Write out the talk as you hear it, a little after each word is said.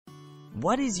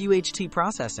What is UHT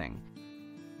processing?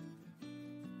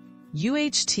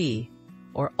 UHT,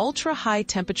 or ultra-high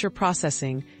temperature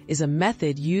processing, is a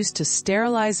method used to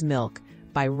sterilize milk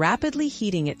by rapidly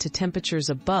heating it to temperatures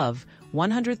above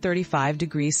 135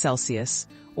 degrees Celsius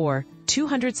or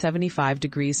 275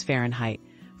 degrees Fahrenheit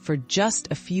for just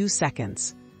a few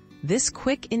seconds. This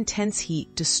quick, intense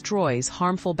heat destroys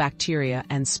harmful bacteria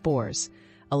and spores,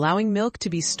 allowing milk to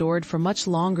be stored for much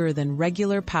longer than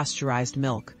regular pasteurized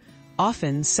milk,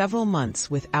 often several months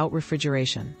without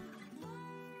refrigeration.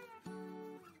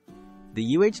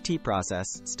 The UHT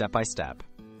process, step by step.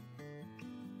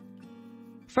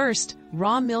 First,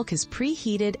 raw milk is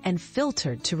preheated and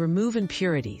filtered to remove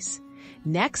impurities.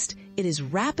 Next, it is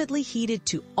rapidly heated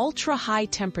to ultra-high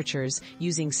temperatures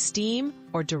using steam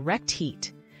or direct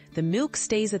heat. The milk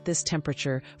stays at this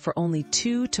temperature for only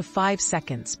 2 to 5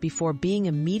 seconds before being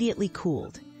immediately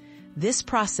cooled. This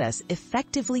process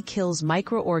effectively kills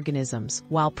microorganisms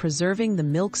while preserving the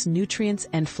milk's nutrients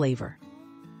and flavor.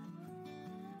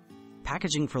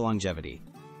 Packaging for longevity.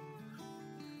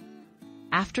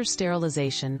 After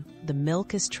sterilization, the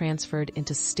milk is transferred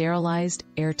into sterilized,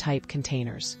 airtight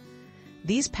containers.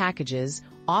 These packages,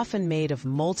 often made of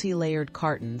multi-layered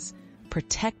cartons,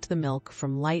 protect the milk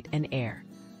from light and air,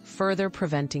 further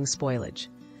preventing spoilage.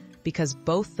 Because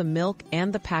both the milk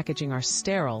and the packaging are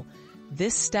sterile,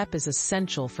 this step is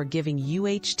essential for giving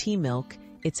UHT milk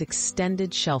its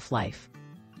extended shelf life.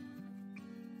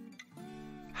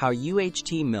 How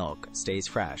UHT milk stays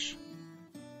fresh.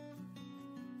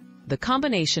 The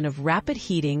combination of rapid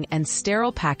heating and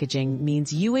sterile packaging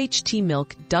means UHT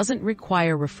milk doesn't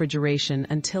require refrigeration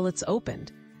until it's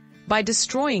opened. By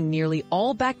destroying nearly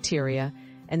all bacteria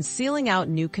and sealing out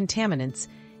new contaminants,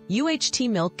 UHT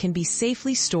milk can be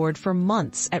safely stored for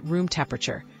months at room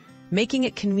temperature, making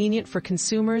it convenient for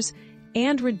consumers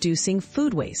and reducing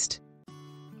food waste.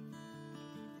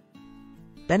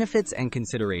 Benefits and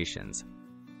considerations.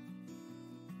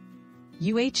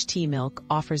 UHT milk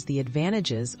offers the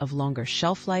advantages of longer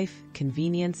shelf life,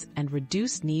 convenience, and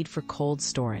reduced need for cold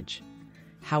storage.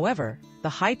 However, the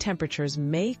high temperatures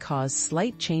may cause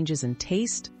slight changes in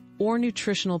taste or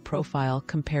nutritional profile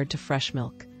compared to fresh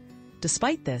milk.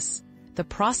 Despite this, the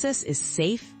process is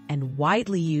safe and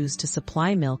widely used to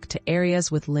supply milk to areas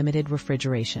with limited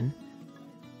refrigeration.